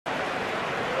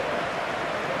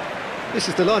This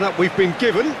is the lineup we've been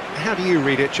given. How do you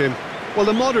read it, Jim? Well,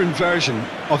 the modern version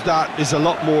of that is a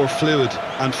lot more fluid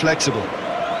and flexible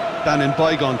than in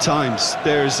bygone times.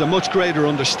 There's a much greater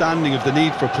understanding of the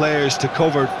need for players to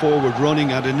cover forward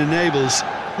running, and it enables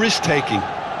risk-taking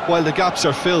while the gaps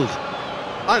are filled.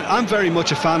 I'm very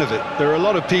much a fan of it. There are a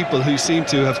lot of people who seem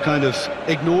to have kind of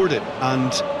ignored it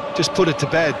and just put it to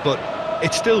bed, but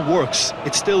it still works,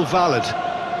 it's still valid,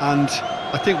 and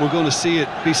I think we're going to see it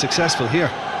be successful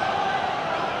here.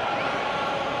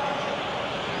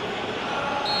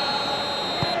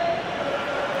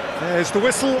 There's the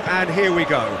whistle, and here we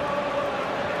go.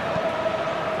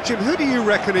 Jim, who do you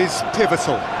reckon is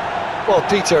pivotal? Well,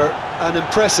 Peter, an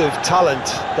impressive talent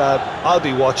that I'll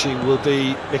be watching will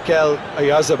be Mikel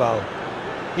Oyarzabal.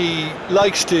 He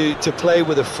likes to play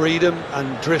with a freedom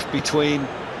and drift between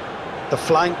the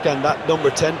flank and that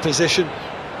number 10 position,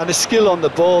 and his skill on the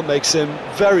ball makes him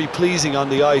very pleasing on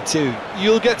the eye too.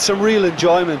 You'll get some real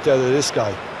enjoyment out of this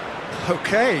guy.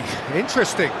 Okay,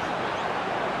 interesting.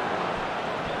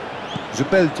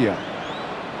 Zubeldia.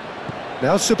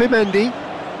 Now Subimendi.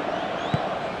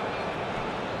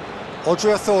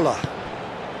 Odriozola.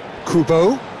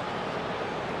 Kubo.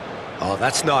 Oh,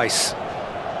 that's nice.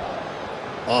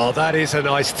 Oh, that is a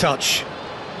nice touch.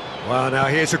 Well, now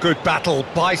here's a good battle,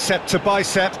 bicep to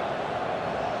bicep.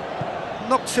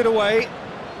 Knocks it away.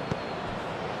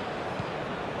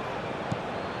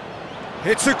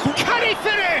 It's a... Can he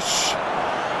finish?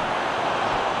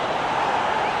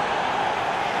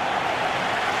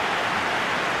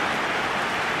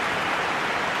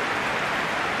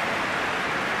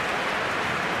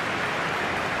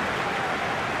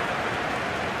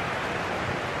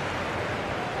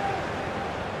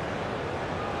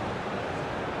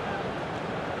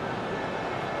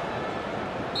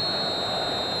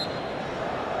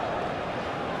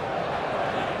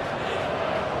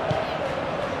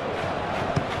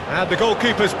 And the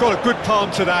goalkeeper's got a good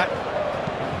palm to that.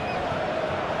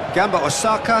 Gamba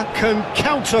Osaka can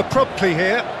counter promptly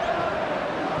here.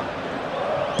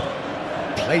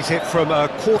 Plays it from a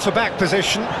quarterback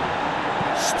position.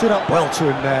 Stood up well to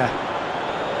him there.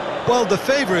 Well, the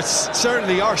favourites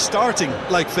certainly are starting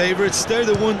like favourites. They're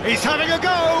the one... He's having a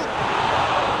go!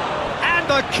 And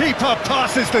the keeper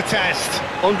passes the test.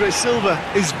 Andre Silva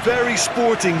is very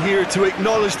sporting here to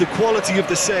acknowledge the quality of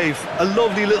the save. A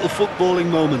lovely little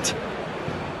footballing moment.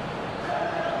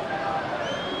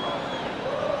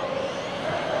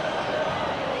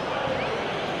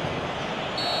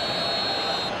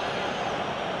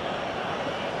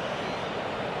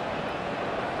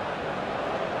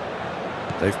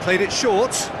 They've played it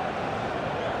short.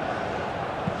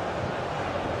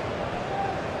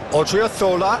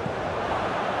 Odriozola.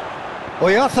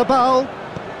 Oyarzabal.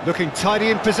 Looking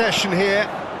tidy in possession here.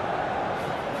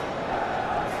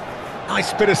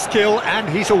 Nice bit of skill, and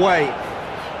he's away.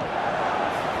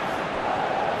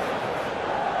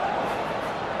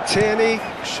 Tierney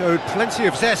showed plenty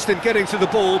of zest in getting to the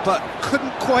ball, but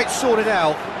couldn't quite sort it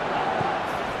out.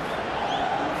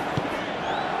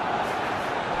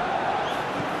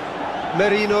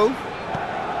 Merino.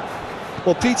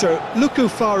 Well, Peter, look how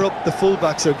far up the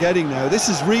fullbacks are getting now. This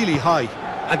is really high.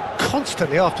 And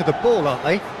constantly after the ball, aren't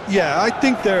they? Yeah, I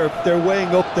think they're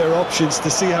weighing up their options to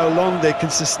see how long they can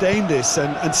sustain this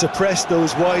and suppress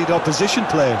those wide opposition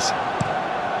players.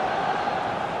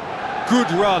 Good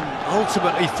run,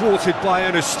 ultimately thwarted by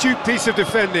an astute piece of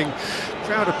defending.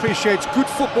 Crowd appreciates good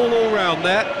football all round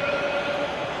there.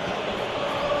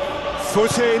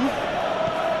 Foot in.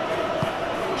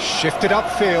 Shifted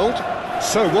upfield.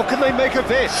 So what can they make of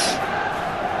this?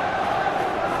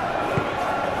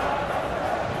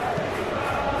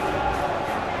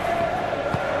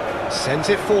 Sends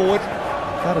it forward.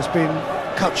 That has been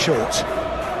cut short.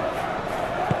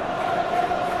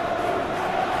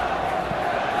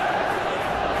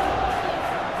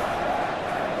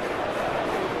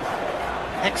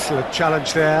 Excellent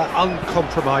challenge there,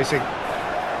 uncompromising.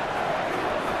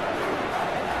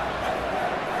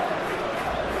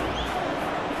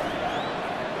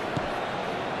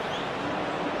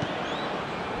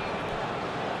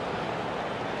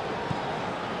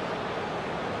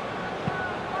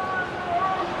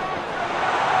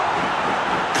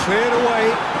 Cleared away.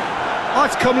 Oh,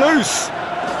 it's come loose.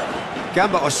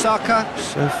 Gamba Osaka,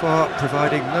 so far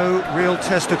providing no real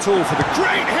test at all for the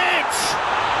great hit!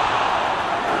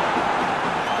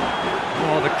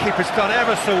 Oh, the keeper's done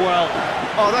ever so well.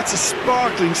 Oh, that's a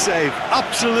sparkling save.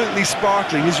 Absolutely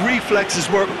sparkling. His reflexes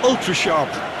were ultra sharp.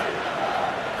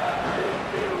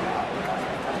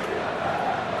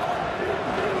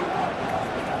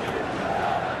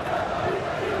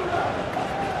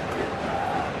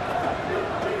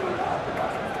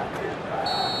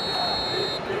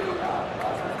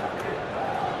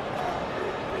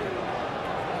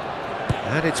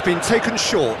 And it's been taken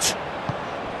short.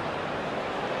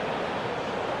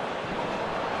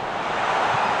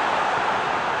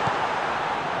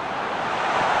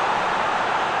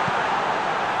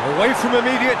 Away from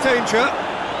immediate danger.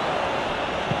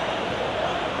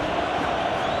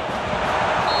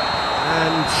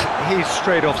 And he's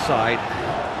straight offside.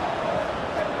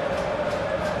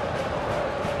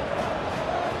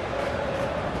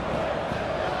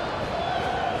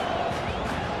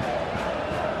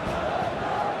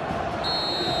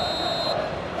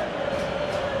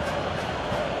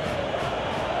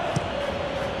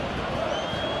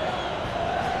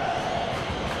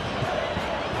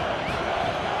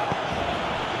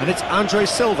 And it's Andre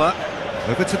Silva,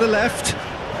 over to the left.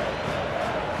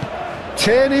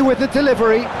 Tierney with the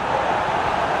delivery.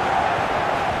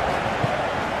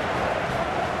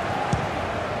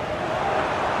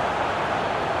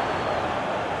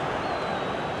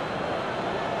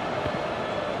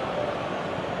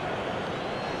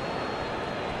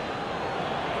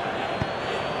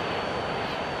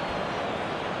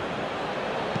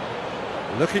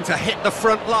 Looking to hit the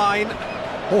front line.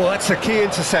 Oh, that's a key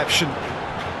interception.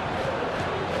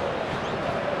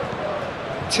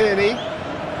 Tierney.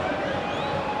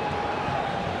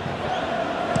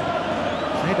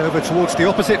 Played over towards the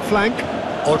opposite flank.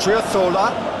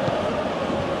 Odriozola.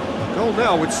 A goal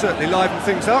now would certainly liven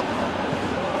things up.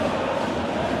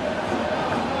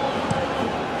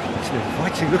 It's an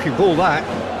inviting looking ball, that.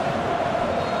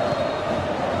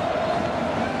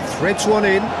 Threads one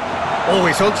in. Oh,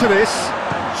 he's onto this.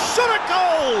 Shot at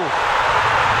goal!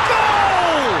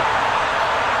 Goal!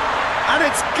 And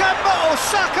it's Gamba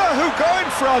Osaka who go in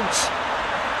front.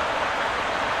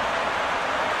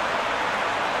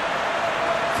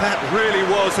 That really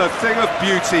was a thing of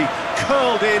beauty,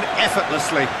 curled in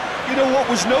effortlessly. You know what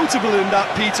was notable in that,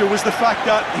 Peter, was the fact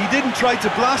that he didn't try to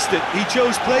blast it. He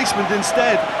chose placement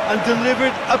instead and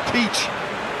delivered a peach.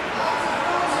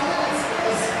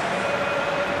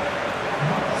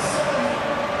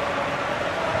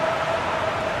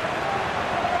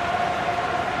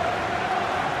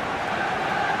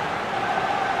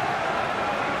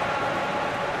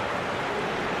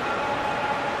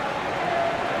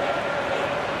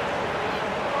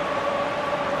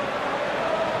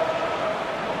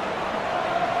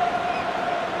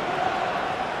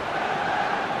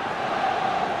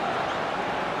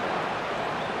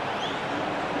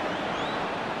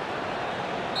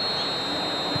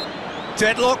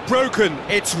 Deadlock broken,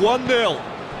 it's 1-0.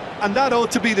 And that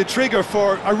ought to be the trigger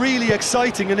for a really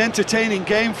exciting and entertaining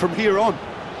game from here on.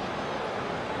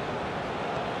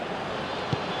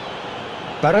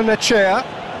 Baranachea.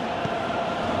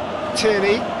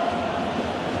 Tierney.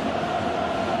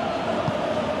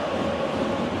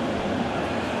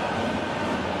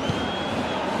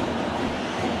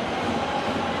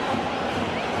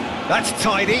 That's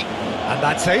tidy, and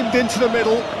that's aimed into the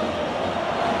middle.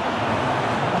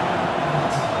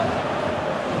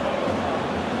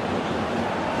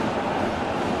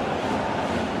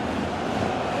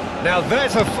 Now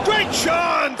there's a great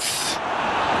chance!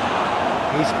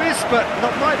 He's missed, but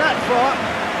not by that far.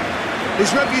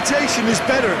 His reputation is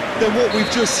better than what we've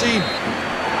just seen.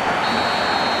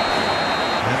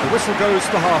 And the whistle goes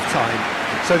for half-time.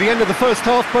 So the end of the first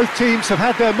half, both teams have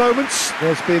had their moments.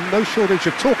 There's been no shortage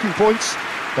of talking points,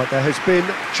 but there has been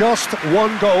just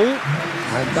one goal,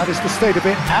 and that is the state of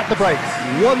it at the break.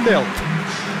 1-0.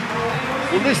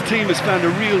 Well, this team has found a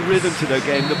real rhythm to their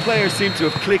game. The players seem to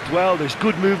have clicked well. There's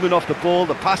good movement off the ball.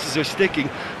 The passes are sticking.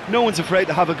 No one's afraid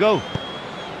to have a go.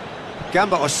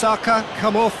 Gamba Osaka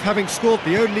come off having scored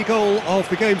the only goal of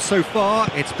the game so far.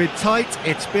 It's been tight,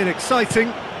 it's been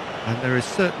exciting, and there is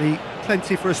certainly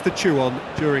plenty for us to chew on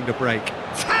during the break.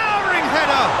 Towering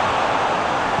header!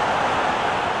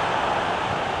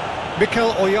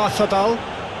 Mikel Oyarzabal.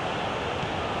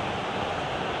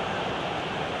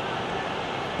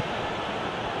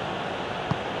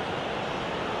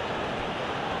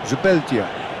 Zubeldia.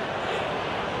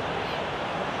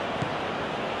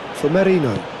 For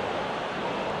Merino.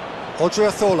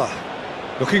 Odriozola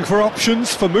looking for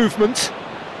options for movement.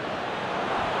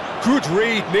 Good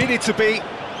read, needed to be.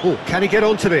 Oh, can he get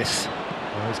onto this?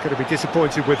 Oh, he's going to be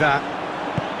disappointed with that.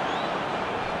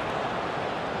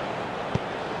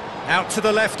 Out to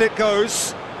the left it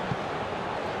goes.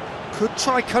 Could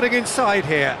try cutting inside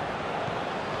here.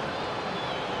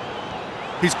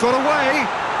 He's got away.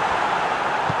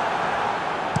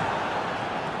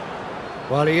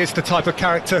 Well, he is the type of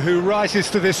character who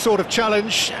rises to this sort of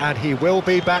challenge, and he will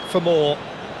be back for more.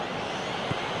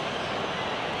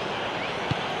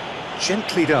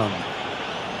 Gently done.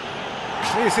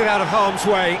 Clears it out of harm's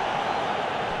way.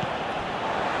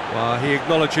 Well, he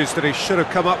acknowledges that he should have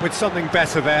come up with something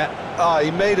better there.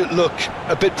 He made it look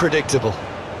a bit predictable.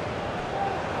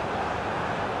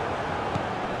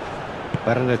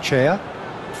 Barrenechea.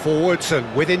 Forwards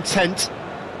and with intent.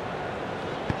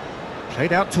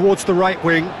 Played out towards the right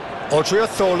wing.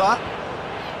 Odriozola.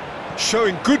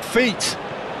 Showing good feet.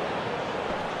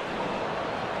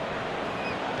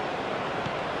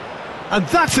 And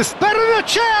that's a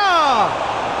Barrenechea!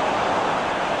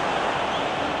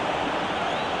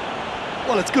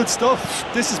 Well, it's good stuff.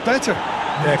 This is better.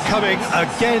 They're coming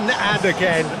again and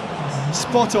again.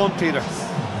 Spot on, Peter.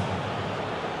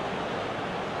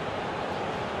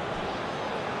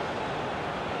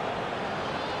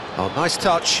 Oh, nice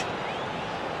touch.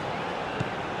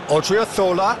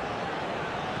 Odriozola.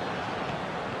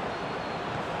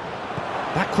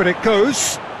 Backward it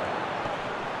goes.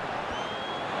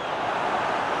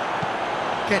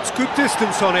 Gets good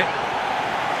distance on it.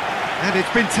 And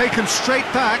it's been taken straight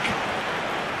back.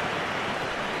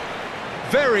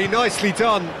 Very nicely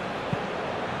done.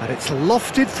 And it's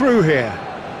lofted through here.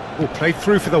 Oh, played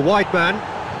through for the wide man.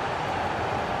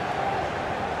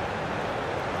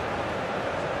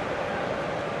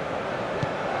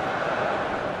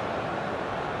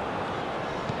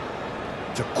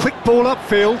 It's a quick ball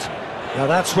upfield. Now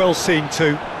that's well seen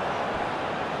too.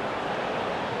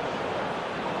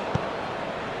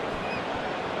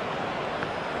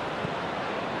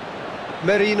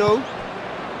 Merino.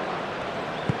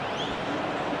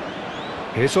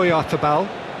 Here's Oyarzabal,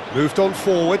 moved on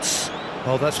forwards.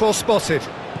 Oh, that's well spotted.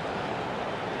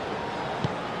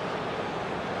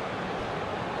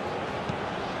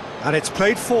 And it's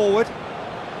played forward.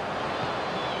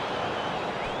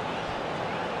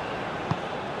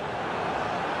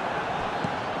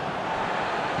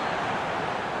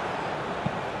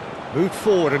 Moved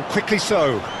forward and quickly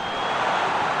so.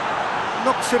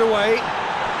 Knocks it away.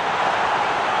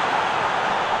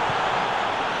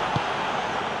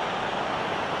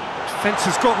 Defence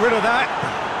has got rid of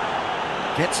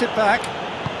that. Gets it back.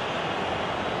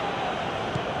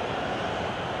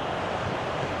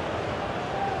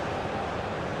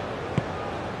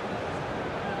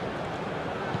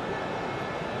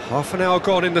 Half an hour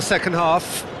gone in the second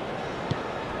half.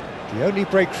 The only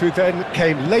breakthrough then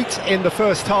came late in the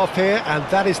first half here, and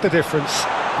that is the difference.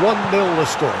 1-0 the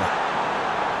score.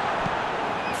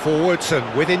 Forwards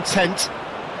and with intent.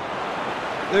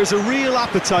 There's a real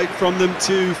appetite from them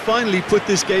to finally put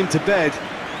this game to bed,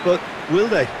 but will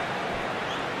they?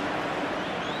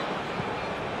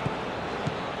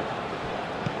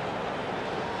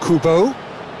 Kubo.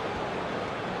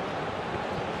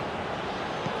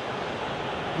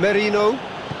 Merino.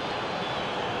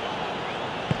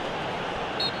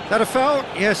 That a foul?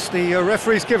 Yes, the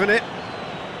referee's given it.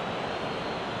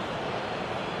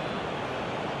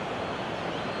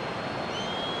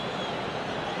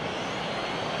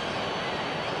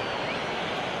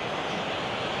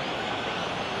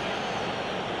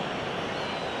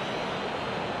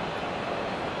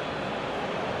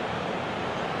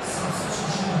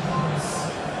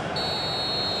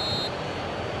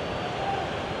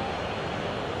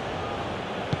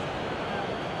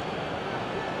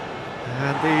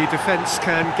 And the defence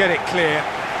can get it clear.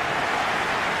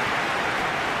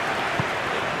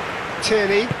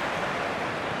 Tierney.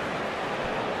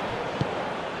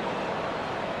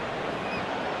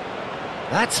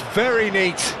 That's very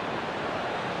neat.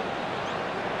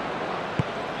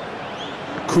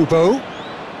 Kubo.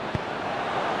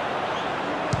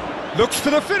 Looks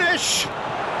for the finish.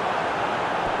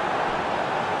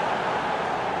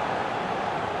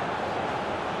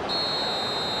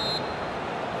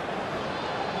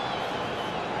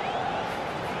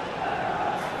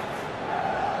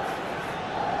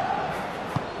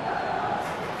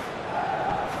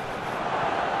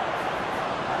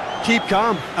 Keep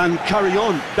calm and carry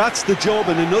on. That's the job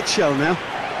in a nutshell now.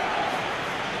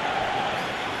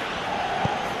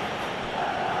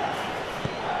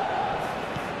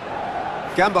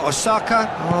 Gamba Osaka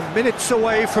are minutes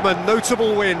away from a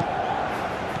notable win.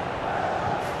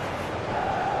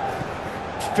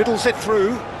 Fiddles it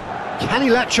through. Can he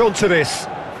latch on to this?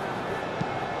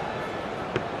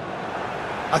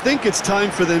 I think it's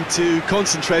time for them to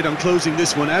concentrate on closing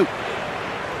this one out.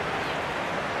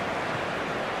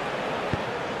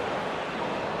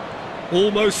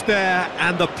 Almost there,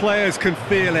 and the players can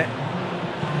feel it.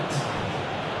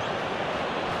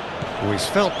 Oh, he's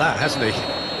felt that, hasn't he?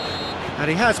 And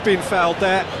he has been fouled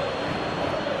there.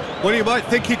 Well, you might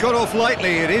think he got off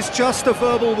lightly. It is just a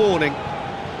verbal warning.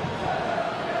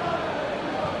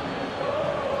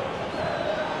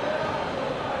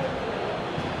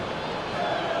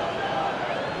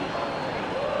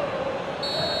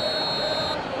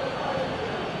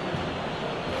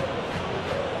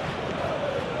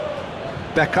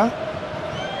 Becker.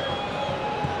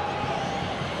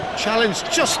 Challenge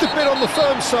just a bit on the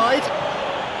firm side.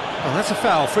 Oh, that's a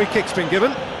foul. Free kick's been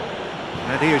given.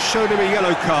 And he has shown him a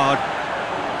yellow card.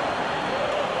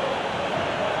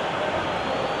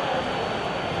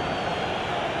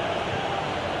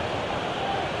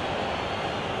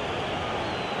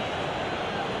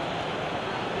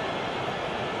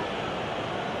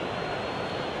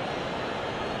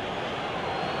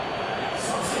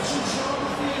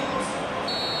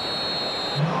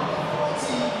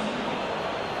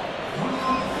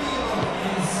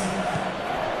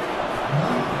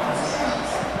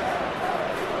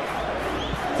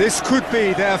 This could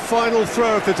be their final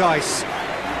throw of the dice.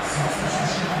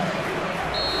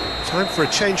 Time for a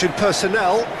change in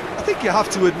personnel. I think you have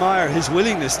to admire his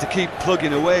willingness to keep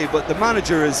plugging away, but the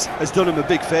manager has done him a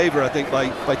big favour, I think,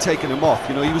 by taking him off.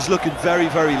 You know, he was looking very,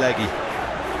 very leggy.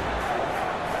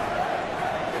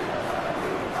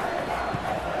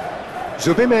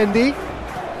 Zubimendi.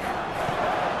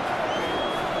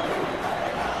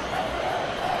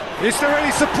 Is there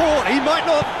any support? He might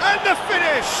not. And the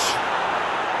finish!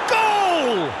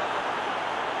 Goal!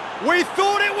 We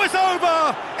thought it was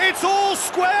over. It's all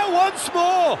square once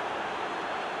more.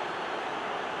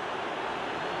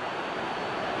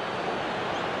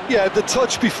 Yeah, the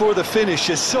touch before the finish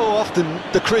is so often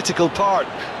the critical part,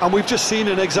 and we've just seen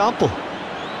an example.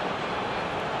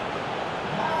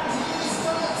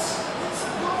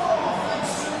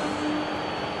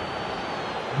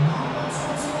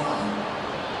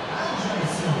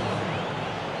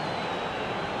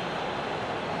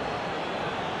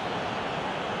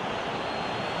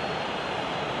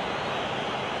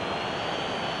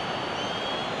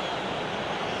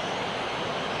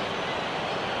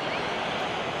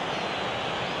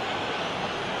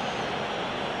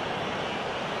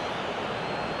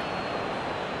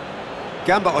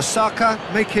 Gamba Osaka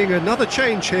making another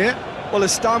change here. Well,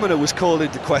 his stamina was called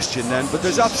into question then, but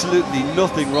there's absolutely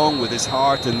nothing wrong with his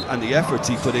heart and the efforts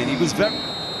he put in. He was very...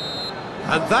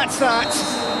 And that's that.